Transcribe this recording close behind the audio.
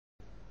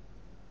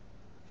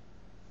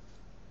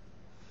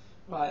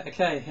Right,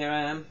 okay, here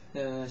I am.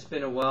 It's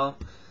been a while.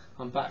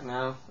 I'm back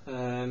now.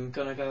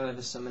 Gonna go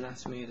over some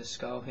anatomy of the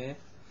skull here.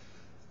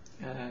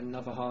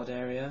 Another hard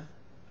area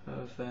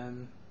of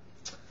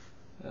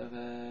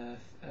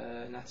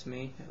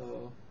anatomy.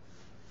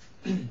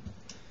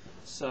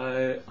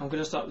 So I'm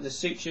gonna start with the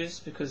sutures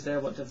because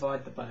they're what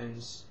divide the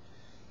bones.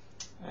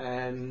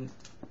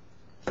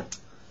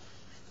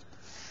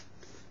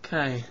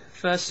 Okay,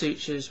 first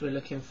sutures we're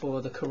looking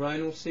for the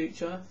coronal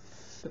suture.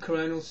 The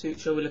coronal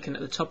suture, we're looking at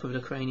the top of the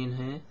cranium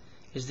here,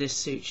 is this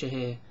suture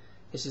here.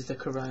 This is the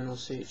coronal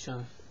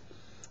suture.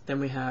 Then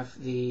we have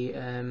the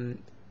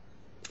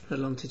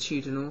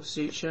longitudinal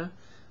suture,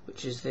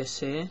 which is this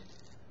here.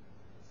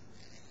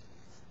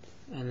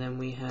 And then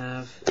we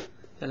have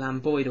the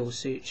lambdoidal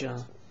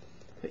suture,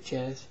 which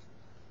is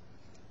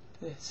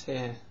this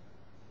here.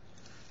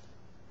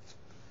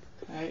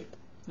 Okay,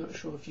 not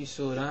sure if you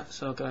saw that,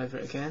 so I'll go over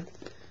it again.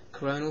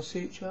 Coronal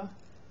suture,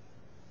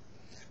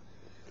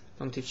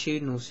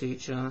 longitudinal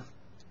suture,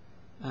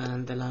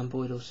 and the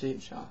lambdoidal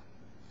suture.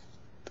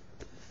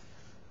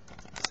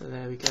 So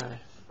there we go.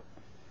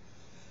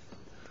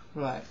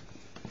 Right.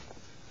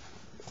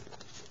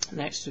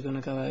 Next we're going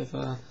to go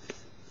over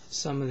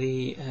some of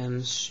the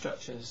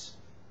structures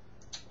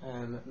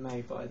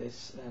made by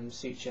this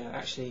suture.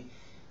 Actually,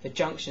 the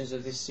junctions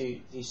of these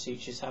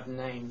sutures have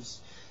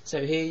names.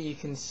 So here you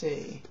can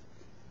see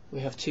we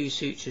have two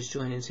sutures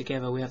joining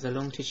together. We have the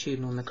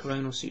longitudinal and the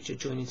coronal suture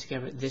joining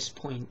together at this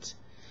point.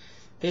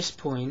 This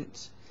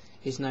point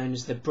is known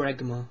as the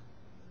bregma.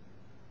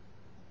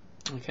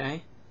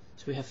 Okay,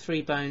 so we have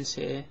three bones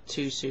here,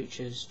 two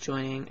sutures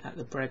joining at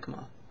the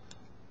bregma.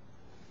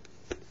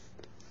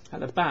 At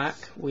the back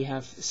we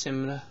have a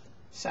similar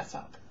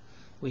setup.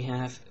 We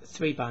have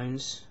three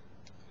bones,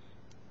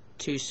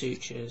 two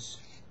sutures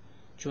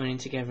joining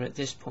together at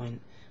this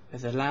point. We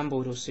have the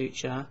lambdoidal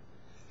suture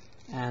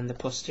and the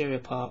posterior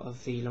part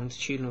of the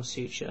longitudinal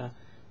suture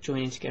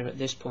joining together at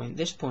this point.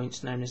 This point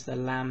is known as the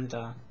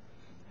lambda.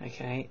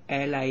 Okay,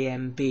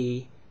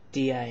 L-A-M-B-D-A,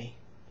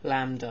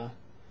 lambda.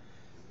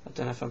 I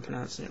don't know if I'm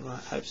pronouncing it right,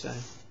 I hope so.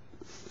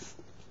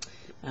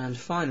 And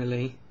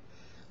finally,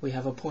 we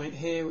have a point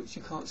here which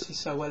you can't see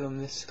so well on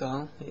this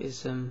skull. It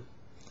is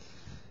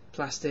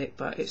plastic,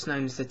 but it's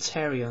known as the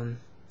pterion.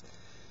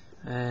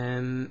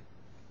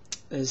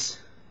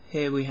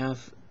 Here we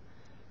have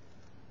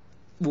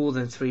more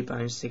than three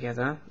bones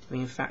together. We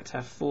in fact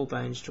have four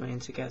bones joining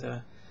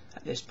together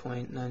at this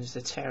point, known as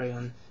the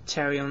pterion.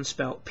 Pterion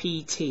spelled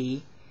P-T-E-R-I-O-N,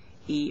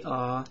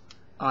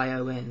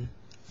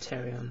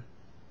 pterion.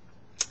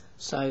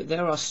 So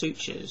there are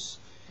sutures,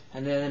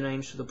 and they're the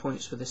names for the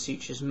points where the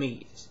sutures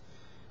meet,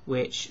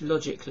 which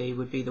logically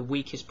would be the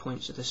weakest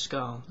points of the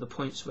skull, the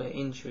points where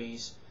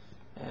injuries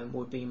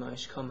would be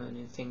most common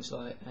in things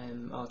like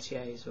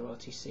RTAs or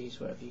RTCs,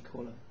 whatever you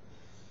call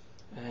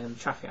them,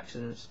 traffic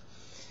accidents.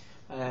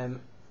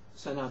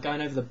 So now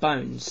going over the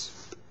bones.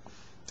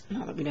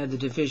 Now that we know the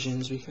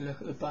divisions, we can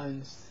look at the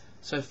bones.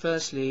 So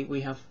firstly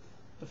we have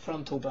the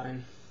frontal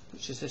bone,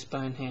 which is this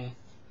bone here.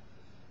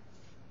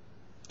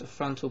 The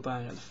frontal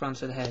bone at the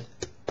front of the head.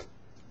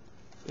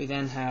 We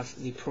then have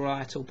the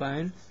parietal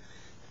bone.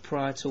 The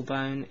parietal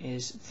bone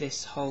is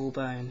this whole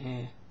bone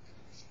here.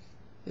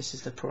 This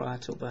is the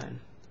parietal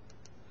bone.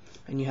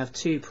 And you have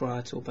two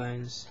parietal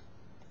bones.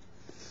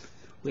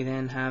 We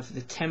then have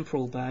the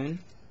temporal bone.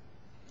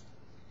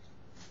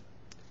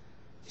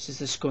 This is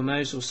the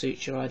squamosal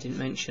suture I didn't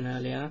mention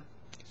earlier.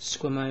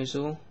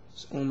 Squamosal,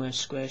 it's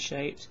almost square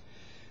shaped.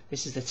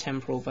 This is the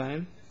temporal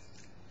bone.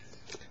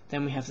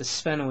 Then we have the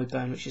sphenoid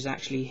bone, which is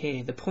actually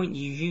here. The point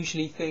you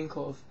usually think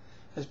of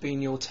as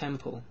being your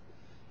temple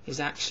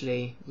is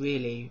actually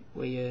really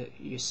where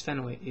your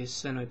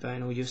sphenoid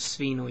bone, or your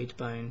sphenoid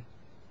bone,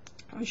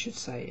 I should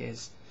say,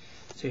 is.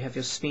 So you have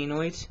your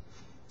sphenoid,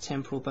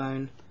 temporal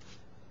bone,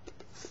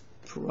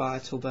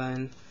 parietal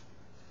bone,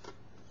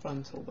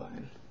 frontal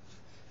bone.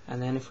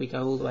 And then if we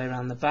go all the way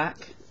around the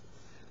back,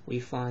 we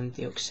find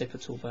the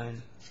occipital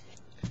bone.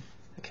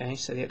 Okay,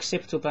 so the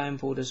occipital bone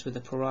borders with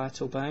the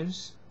parietal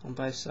bones on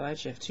both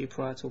sides. You have two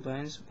parietal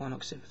bones, one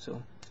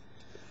occipital.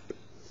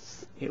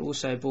 It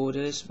also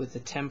borders with the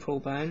temporal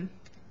bone.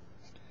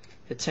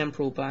 The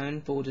temporal bone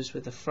borders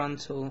with the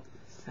frontal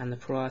and the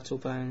parietal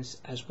bones,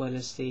 as well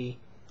as the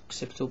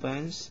occipital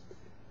bones,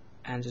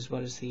 and as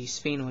well as the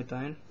sphenoid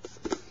bone.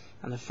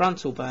 And the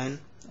frontal bone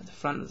at the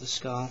front of the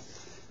skull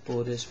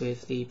borders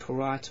with the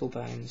parietal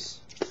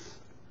bones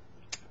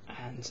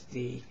and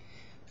the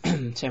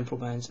temporal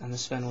bones and the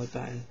sphenoid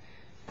bone.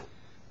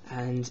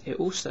 And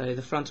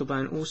the frontal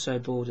bone also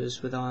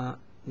borders with our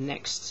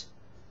next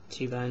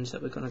two bones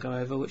that we're going to go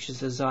over, which is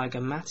the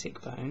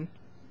zygomatic bone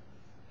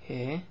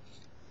here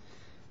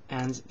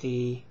and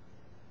the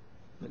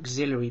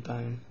maxillary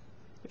bone,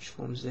 which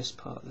forms this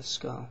part of the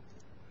skull.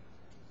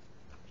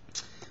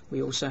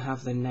 We also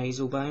have the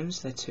nasal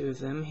bones. There are two of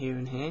them, here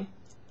and here.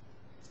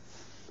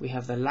 We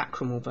have the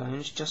lacrimal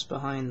bones just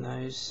behind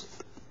those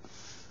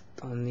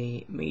on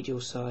the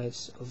medial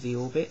sides of the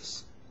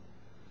orbits.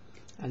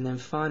 And then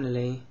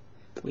finally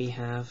we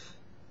have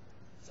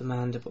the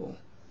mandible.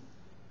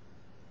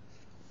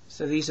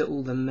 So these are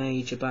all the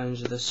major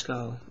bones of the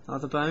skull.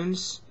 Other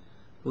bones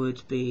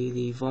would be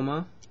the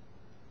vomer.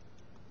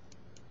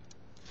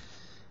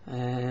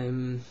 Let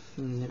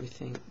me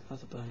think.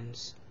 Other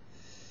bones.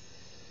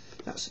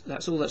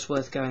 That's all that's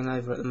worth going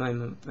over at the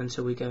moment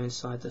until we go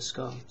inside the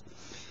skull.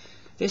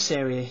 This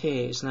area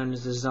here is known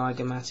as the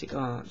zygomatic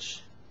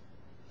arch,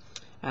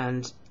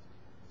 and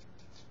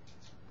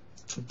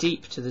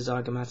deep to the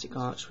zygomatic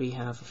arch we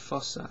have a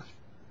fossa.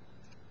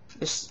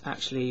 This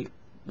actually,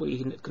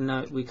 we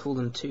call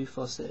them two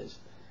fossas.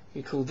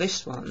 We call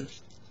this one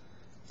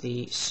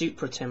the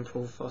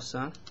supratemporal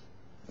fossa,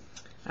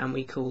 and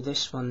we call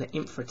this one the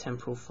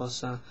infratemporal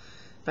fossa.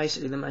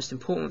 Basically, the most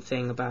important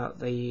thing about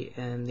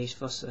these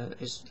fossa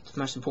is, the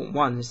most important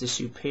one is the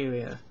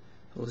superior,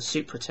 or the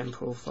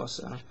supratemporal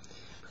fossa,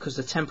 because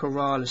the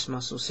temporalis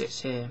muscle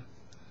sits here.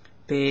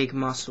 Big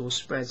muscle,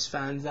 spreads,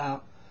 fans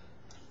out,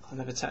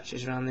 kind of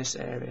attaches around this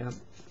area,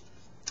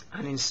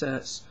 and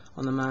inserts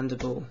on the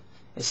mandible,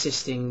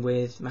 assisting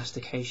with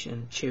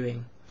mastication,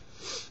 chewing.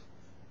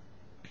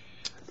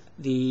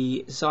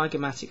 The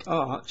zygomatic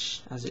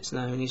arch, as it's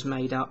known, is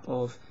made up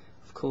of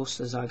course,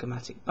 the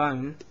zygomatic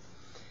bone,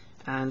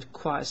 and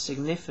quite a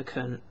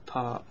significant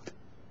part,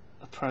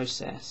 a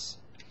process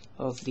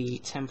of the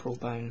temporal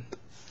bone,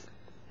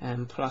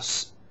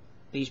 plus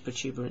these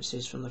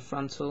protuberances from the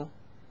frontal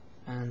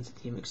and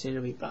the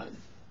maxillary bone.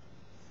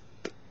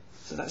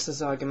 So that's the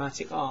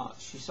zygomatic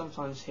arch. You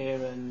sometimes hear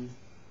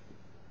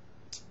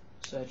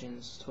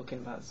surgeons talking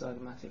about the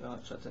zygomatic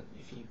arch. I don't know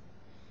if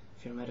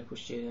you're a medical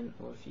student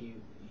or if you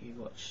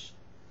watch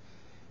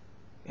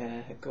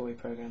gory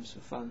programs for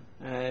fun.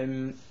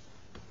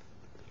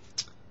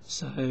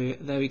 So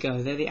there we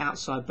go. They're the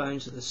outside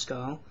bones of the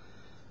skull.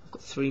 I've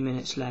got 3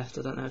 minutes left.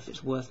 I don't know if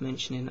it's worth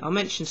mentioning. I'll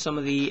mention some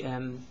of the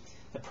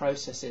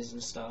processes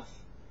and stuff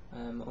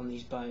on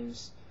these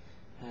bones,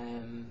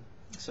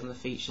 some of the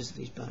features of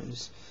these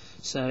bones.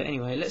 So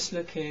anyway, let's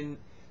look in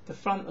the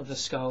front of the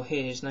skull.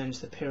 Here is known as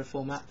the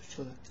piriform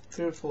aperture.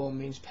 Piriform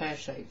means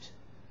pear-shaped.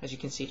 As you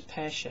can see, it's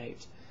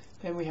pear-shaped.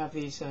 Then we have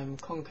these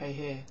conchae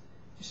here.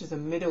 This is the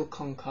middle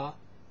concha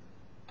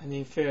and the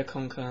inferior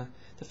concha.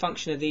 The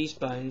function of these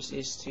bones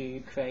is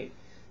to create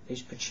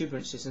these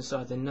protuberances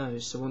inside the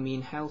nose. So when we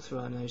inhale through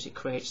our nose, it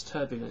creates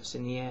turbulence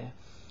in the air,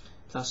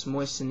 thus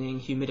moistening,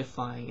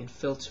 humidifying and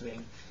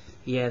filtering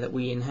the air that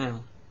we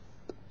inhale.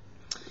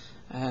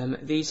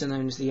 These are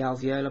known as the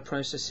alveolar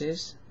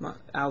processes.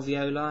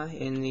 Alveoli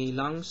in the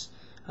lungs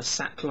are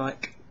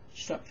sac-like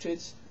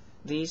structures.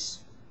 These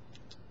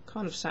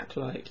kind of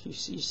sac-like, you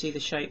see the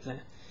shape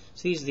there.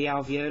 So these are the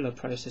alveolar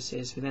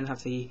processes. We then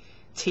have the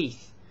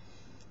teeth.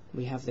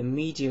 We have the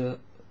medial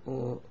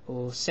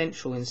or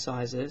central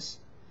incisors.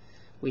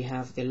 We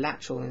have the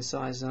lateral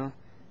incisor,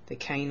 the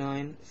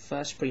canine,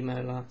 first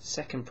premolar,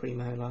 second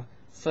premolar,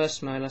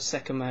 first molar,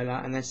 second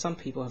molar, and then some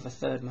people have a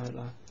third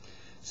molar.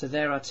 So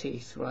there are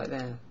teeth right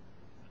there.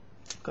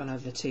 Gone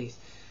over the teeth.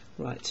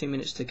 Right, 2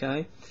 minutes to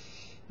go.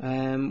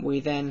 We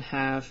then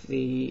have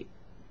the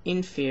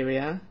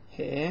inferior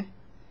here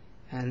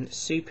and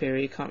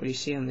superior, you can't really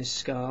see on this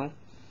skull,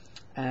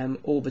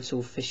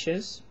 orbital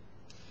fissures.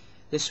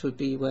 This would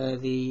be where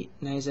the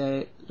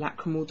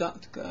nasolacrimal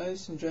duct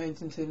goes and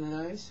drains into the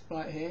nose,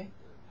 right here.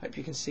 Hope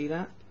you can see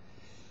that.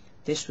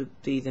 This would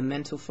be the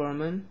mental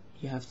foramen.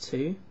 You have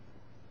two.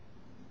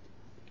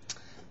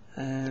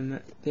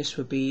 This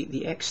would be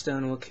the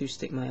external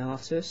acoustic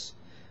meatus,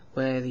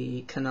 where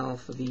the canal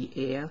for the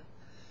ear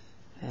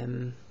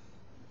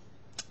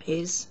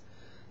is.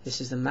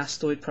 This is the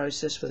mastoid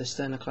process, where the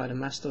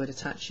sternocleidomastoid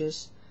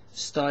attaches.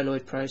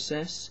 Styloid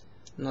process,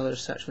 another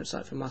attachment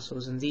site for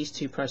muscles, and these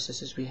two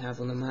processes we have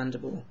on the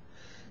mandible.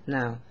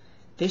 Now,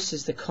 this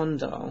is the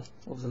condyle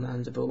of the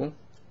mandible.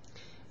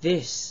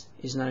 This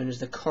is known as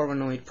the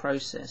coronoid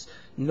process,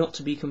 not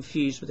to be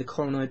confused with the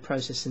coronoid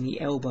process in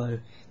the elbow.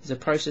 There's a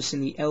process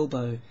in the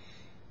elbow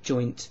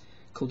joint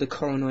called the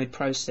coronoid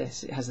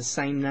process. It has the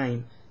same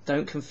name.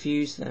 Don't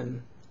confuse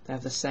them. They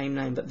have the same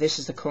name, but this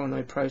is the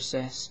coronoid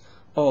process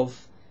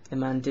of the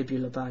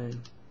mandibular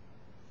bone.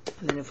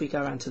 And then if we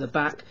go around to the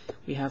back,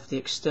 we have the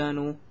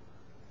external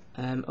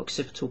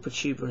occipital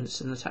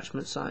protuberance, an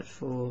attachment site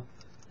for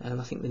I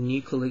think the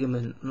nuchal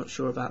ligament. I'm not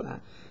sure about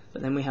that.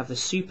 But then we have the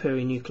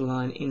superior nuchal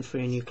line,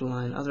 inferior nuchal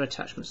line, other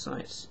attachment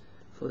sites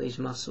for these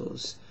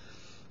muscles.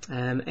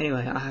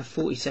 Anyway, I have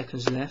 40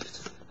 seconds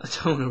left. I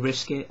don't want to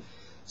risk it.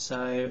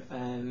 So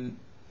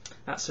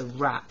that's a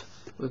wrap.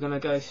 We're going to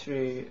go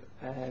through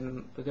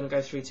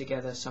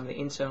together some of the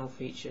internal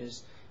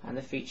features and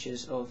the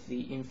features of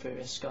the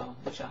inferior skull,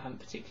 which I haven't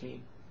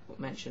particularly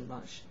mentioned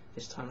much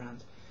this time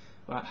around.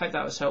 Right, hope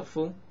that was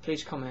helpful.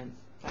 Please comment.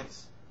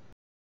 Thanks.